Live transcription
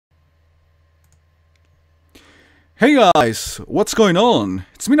Hey guys, what's going on?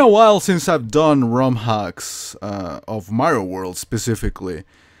 It's been a while since I've done ROM hacks of Mario World specifically.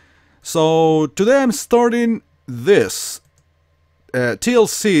 So today I'm starting this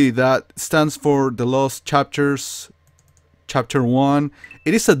TLC that stands for The Lost Chapters Chapter 1.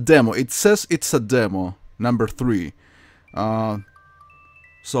 It is a demo. It says it's a demo, number 3.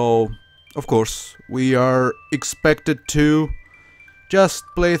 So of course we are expected to just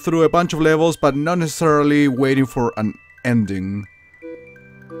play through a bunch of levels, but not necessarily waiting for an ending.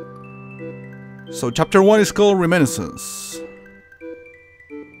 So chapter 1 is called Reminiscence.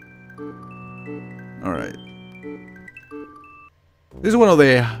 Alright. This is one of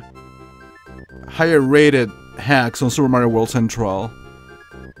the higher rated hacks on Super Mario World Central.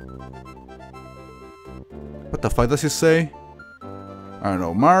 What the fuck does it say? I don't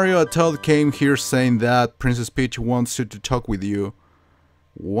know. Mario Toad came here saying that Princess Peach wants you to talk with you.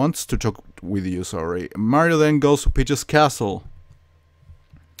 Sorry. Mario then goes to Peach's castle.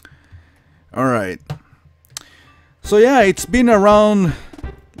 Alright. So yeah, it's been around,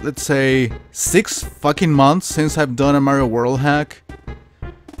 let's say, 6 fucking months since I've done a Mario World hack.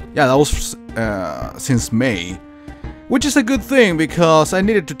 Yeah, that was since May. Which is a good thing, because I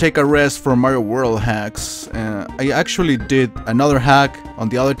needed to take a rest from Mario World hacks. I actually did another hack on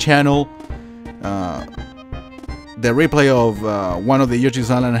the other channel. The replay of one of the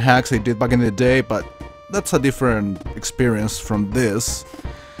Yoshi's Island hacks I did back in the day, but that's a different experience from this.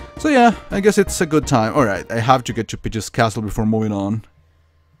 So yeah, I guess it's a good time. Alright, I have to get to Peach's castle before moving on.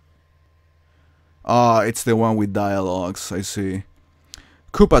 It's the one with dialogues, I see.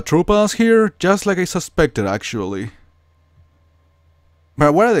 Koopa Troopas here, just like I suspected actually.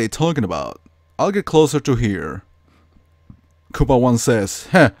 But what are they talking about? I'll get closer to here. Koopa 1 says,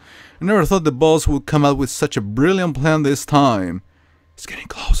 "Heh, I never thought the boss would come out with such a brilliant plan this time. It's getting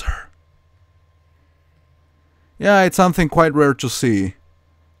closer." Yeah, it's something quite rare to see.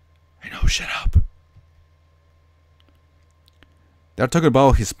 I know, shut up. They're talking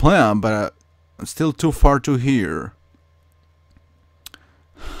about his plan, but I'm still too far to hear.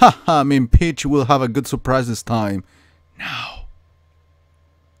 Haha, I mean, Peach will have a good surprise this time. Now.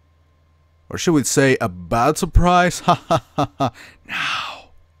 Or should we say a bad surprise? Ha ha ha ha.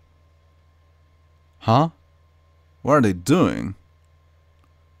 Now. Huh? What are they doing?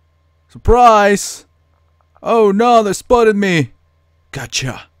 Surprise! Oh no, they spotted me!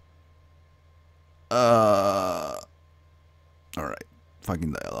 Gotcha! Alright,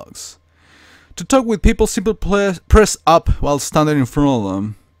 fucking dialogues. To talk with people, simply press up while standing in front of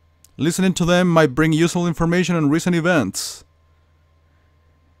them. Listening to them might bring useful information on recent events.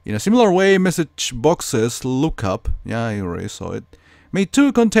 In a similar way, message boxes, look up, yeah, I already saw it, may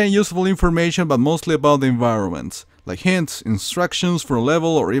too contain useful information, but mostly about the environment, like hints, instructions for a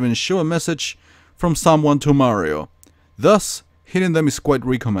level, or even show a message from someone to Mario. Thus, hitting them is quite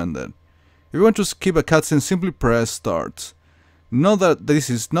recommended. If you want to skip a cutscene, simply press start. Note that this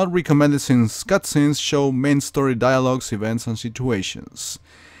is not recommended since cutscenes show main story dialogues, events, and situations.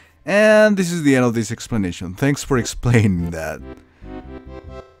 And this is the end of this explanation. Thanks for explaining that.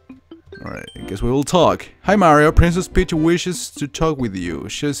 Alright, I guess we will talk. Hi Mario, Princess Peach wishes to talk with you.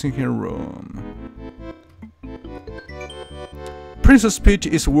 She's in her room. Princess Peach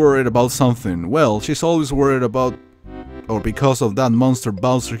is worried about something. Well, she's always worried about, or because of that monster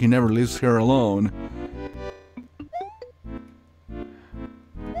Bowser, he never leaves her alone.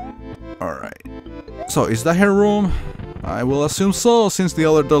 Alright. So, is that her room? I will assume so, since the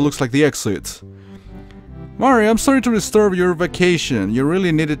other door looks like the exit. Mario, I'm sorry to disturb your vacation. You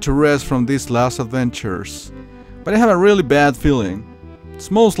really needed to rest from these last adventures. But I have a really bad feeling.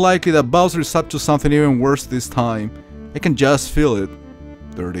 It's most likely that Bowser is up to something even worse this time. I can just feel it.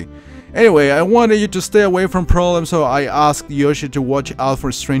 Dirty. Anyway, I wanted you to stay away from problems, so I asked Yoshi to watch out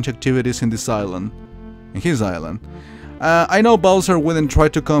for strange activities in this island. In his island. I know Bowser wouldn't try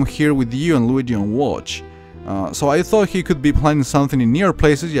to come here with you and Luigi on watch. So I thought he could be planning something in near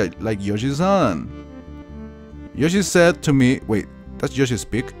places like Yoshi's Island. Yoshi said to me, wait, that's Yoshi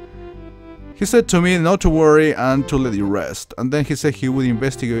speak? He said to me not to worry and to let you rest, and then he said he would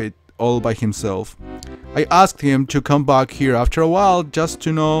investigate all by himself. I asked him to come back here after a while just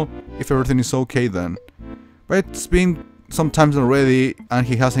to know if everything is okay then. But it's been some time already and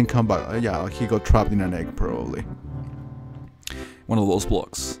he hasn't come back. Yeah, he got trapped in an egg probably. One of those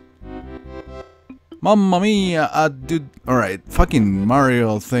blocks. Mamma mia, dude. Alright, fucking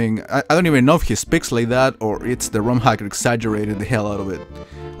Mario thing. I don't even know if he speaks like that or it's the ROM hacker exaggerated the hell out of it.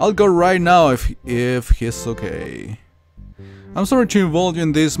 I'll go right now if he's okay. I'm sorry to involve you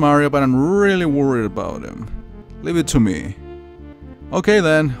in this, Mario, but I'm really worried about him. Leave it to me. Okay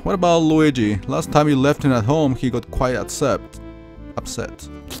then, what about Luigi? Last time you left him at home, he got quite upset.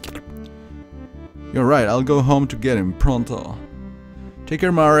 You're right, I'll go home to get him, pronto. Take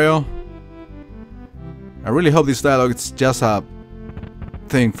care, Mario. I really hope this dialogue is just a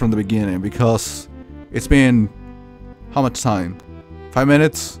thing from the beginning, because it's been how much time? 5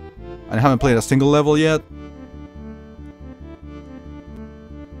 minutes? And I haven't played a single level yet?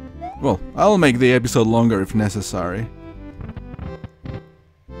 Well, I'll make the episode longer if necessary.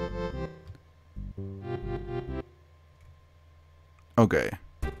 Okay.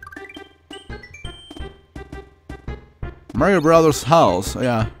 Mario Brothers house, oh,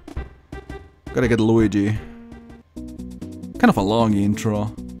 yeah. Gotta get Luigi. Kind of a long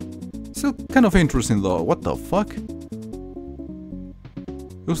intro. Still kind of interesting though. What the fuck?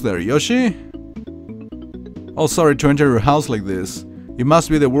 Who's there, Yoshi? Oh, sorry to enter your house like this. You must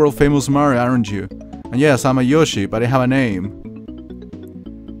be the world famous Mario, aren't you? And yes, I'm a Yoshi, but I have a name.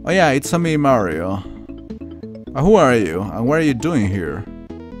 Oh yeah, it's a me, Mario. Who are you? And what are you doing here?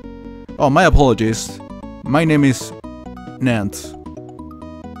 Oh, my apologies. My name is Nant.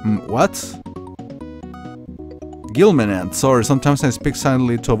 What? Gilmanant. Sorry, sometimes I speak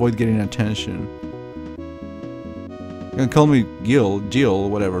silently to avoid getting attention. You can call me Jill,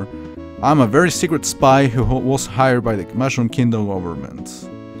 whatever. I'm a very secret spy who was hired by the Mushroom Kingdom government.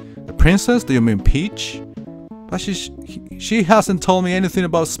 The princess? Do you mean Peach? But she hasn't told me anything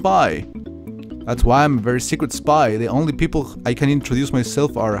about spy. That's why I'm a very secret spy. The only people I can introduce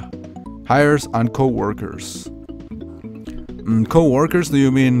myself are hires and co-workers. Co-workers? Do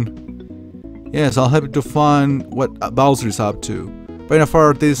you mean? Yes, I'll help you to find what Bowser is up to, but in a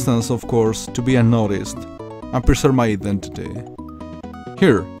far distance, of course, to be unnoticed, and preserve my identity.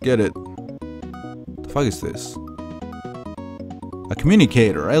 Here, get it. The fuck is this? A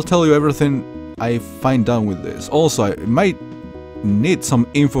communicator. I'll tell you everything I find out with this. Also, I might need some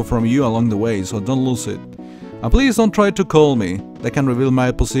info from you along the way, so don't lose it. And please don't try to call me. That can reveal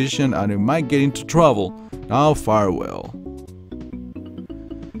my position and I might get into trouble. Now, farewell.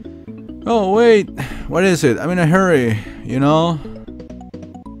 Oh wait, what is it? I'm in a hurry, you know?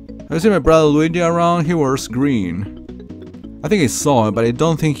 Have you seen my brother Luigi around? He wears green. I think I saw him, but I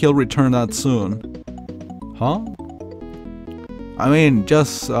don't think he'll return that soon. Huh? I mean,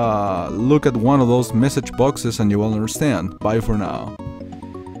 just look at one of those message boxes and you will understand. Bye for now.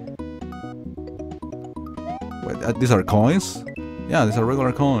 Wait, these are coins? Yeah, these are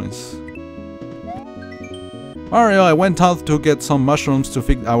regular coins. Mario, I went out to get some mushrooms to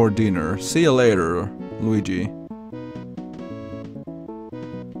fix our dinner. See you later, Luigi.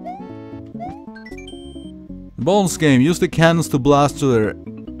 Bones game. Use the cannons to blast to the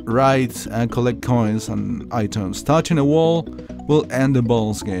right and collect coins and items. Touching a wall will end the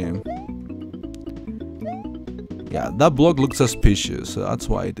bones game. Yeah, that block looks suspicious, so that's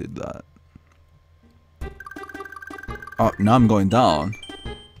why I did that. Oh, now I'm going down.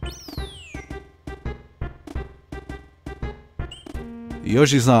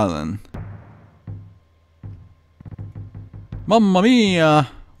 Yoshi's Island. Mamma mia!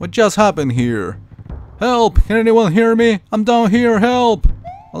 What just happened here? Help! Can anyone hear me? I'm down here, help!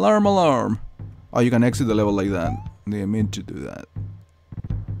 Alarm, alarm. Oh, you can exit the level like that. They meant to do that.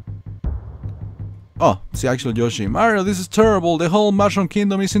 Oh, it's the actual Yoshi. Mario, this is terrible. The whole Mushroom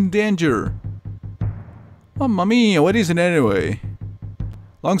Kingdom is in danger. Mamma mia, what is it anyway?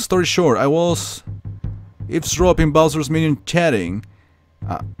 Long story short, I was eavesdropping Bowser's minion chatting.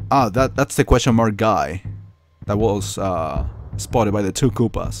 That's the question mark guy that was spotted by the two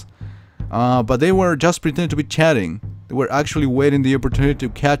Koopas. But they were just pretending to be chatting. They were actually waiting the opportunity to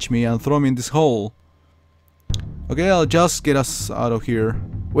catch me and throw me in this hole. Okay, I'll just get us out of here.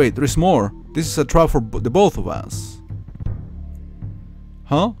 Wait, there's more. This is a trap for the both of us.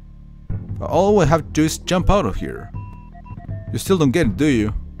 Huh? All we have to do is jump out of here. You still don't get it, do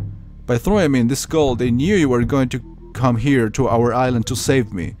you? By throwing me in this hole, they knew you were going to come here to our island to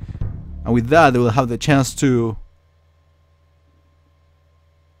save me. And with that, they will have the chance to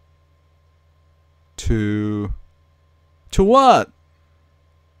what?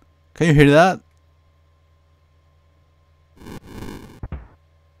 Can you hear that?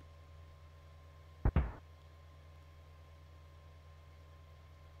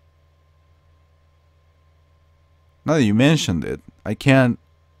 Now that you mentioned it, I can't...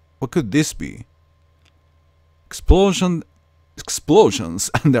 What could this be? Explosions,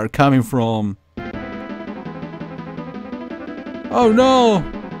 and they're coming from... Oh no!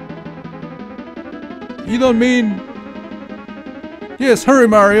 You don't mean... Yes, hurry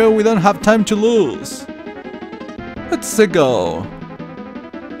Mario, we don't have time to lose. Let's go.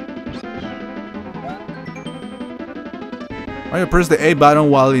 Mario, press the A button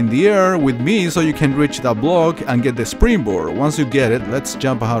while in the air with me so you can reach that block and get the springboard. Once you get it, let's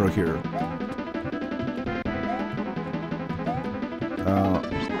jump out of here.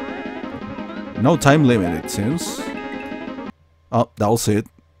 No time limit, it seems. Oh, that was it.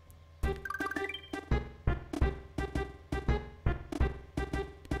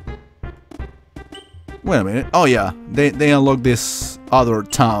 Wait a minute. Oh yeah, they unlock this other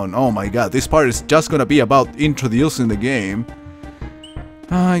town. Oh my god, this part is just gonna be about introducing the game.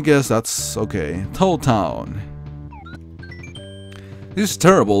 I guess that's okay. Toad Town. This is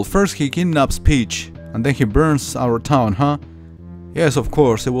terrible. First he kidnaps Peach, and then he burns our town, huh? Yes, of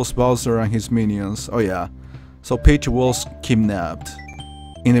course, it was Bowser and his minions. Oh yeah, so Peach was kidnapped.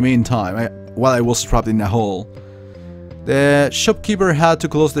 In the meantime, while I was trapped in a hole. The shopkeeper had to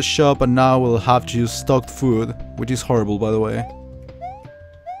close the shop and now we'll have to use stocked food, which is horrible, by the way.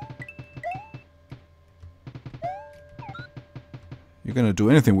 You're gonna do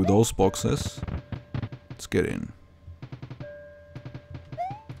anything with those boxes? Let's get in.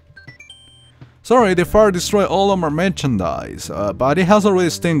 Sorry, the fire destroyed all of our merchandise, but it has already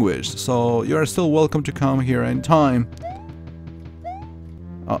extinguished, so you are still welcome to come here anytime.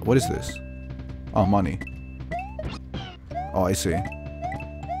 What is this? Oh, money. Oh, I see. That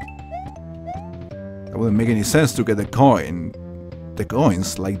wouldn't make any sense to get the coins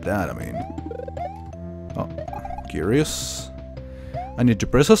like that, I mean. Oh, curious. I need to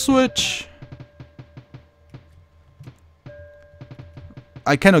press a switch.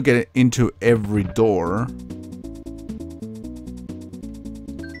 I cannot get into every door.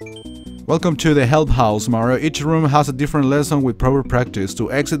 Welcome to the help house, Mario. Each room has a different lesson with proper practice.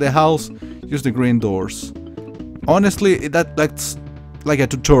 To exit the house, use the green doors. Honestly, that's like a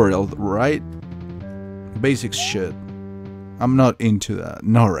tutorial, right? Basic shit. I'm not into that.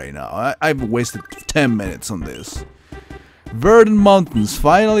 Not right now. I've wasted 10 minutes on this. Verdant Mountains.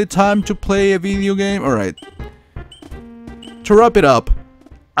 Finally time to play a video game. Alright. To wrap it up,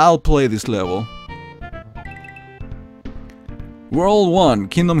 I'll play this level. World 1,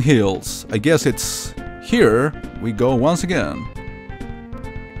 Kingdom Hills. I guess it's here we go once again.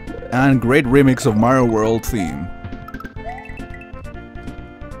 And great remix of Mario World theme.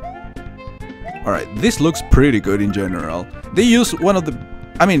 Alright, this looks pretty good in general. They use one of the...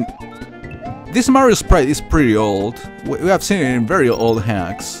 I mean, this Mario sprite is pretty old. We have seen it in very old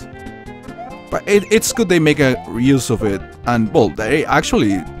hacks. But it's good they make a use of it. And, well, they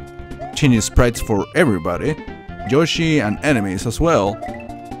actually change sprites for everybody. Yoshi and enemies as well.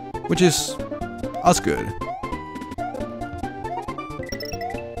 Which is... that's good.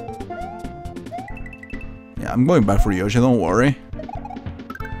 Yeah, I'm going back for Yoshi, don't worry.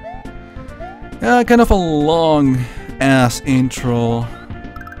 Yeah, kind of a long-ass intro.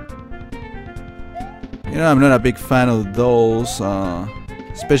 You know, I'm not a big fan of those,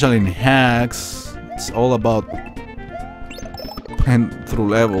 especially in hacks. It's all about playing through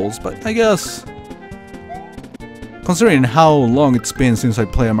levels, but I guess... considering how long it's been since I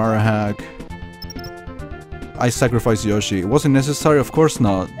played a Mario hack, I sacrificed Yoshi. It wasn't necessary, of course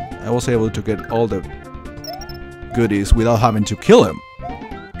not. I was able to get all the goodies without having to kill him.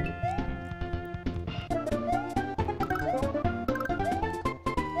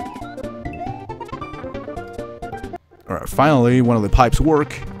 Alright, finally, one of the pipes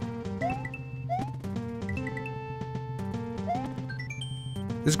work.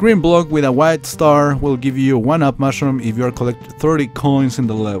 This green block with a white star will give you a 1-up mushroom if you are collecting 30 coins in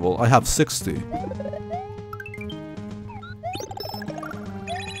the level. I have 60.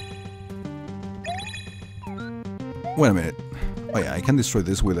 Wait a minute. Oh yeah, I can destroy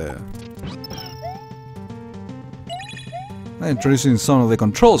this with a... introducing some of the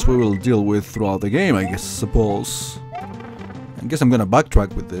controls we will deal with throughout the game, I suppose. I guess I'm gonna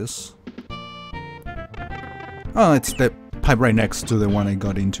backtrack with this. Oh, it's the pipe right next to the one I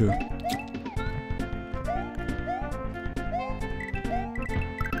got into.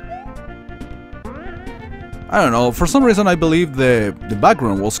 I don't know, for some reason I believe the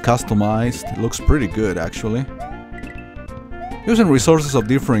background was customized. It looks pretty good, actually. Using resources of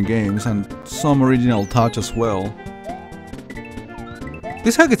different games and some original touch as well.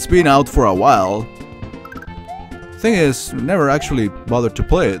 This hack it's been out for a while. Thing is, never actually bothered to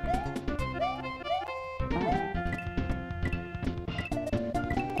play it.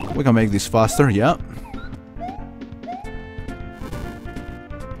 We can make this faster, yeah.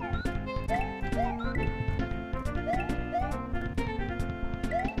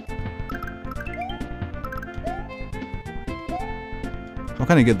 How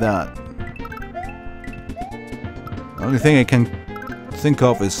can I get that? The only thing I can think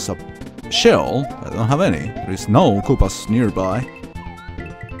of is a shell. I don't have any. There is no Koopas nearby.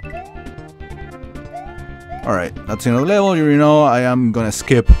 Alright, that's another level. You know, I am gonna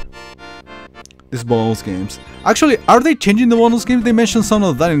skip these bonus games. Actually, are they changing the bonus games? They mentioned some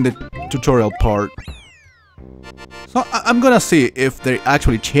of that in the tutorial part. So I'm gonna see if they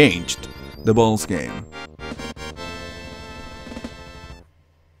actually changed the bonus game.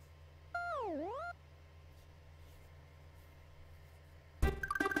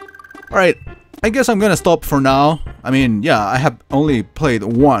 Alright, I guess I'm gonna stop for now. I mean, yeah, I have only played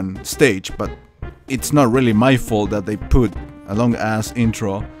one stage, but it's not really my fault that they put a long-ass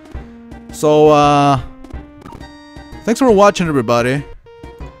intro. So, thanks for watching, everybody.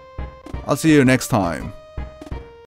 I'll see you next time.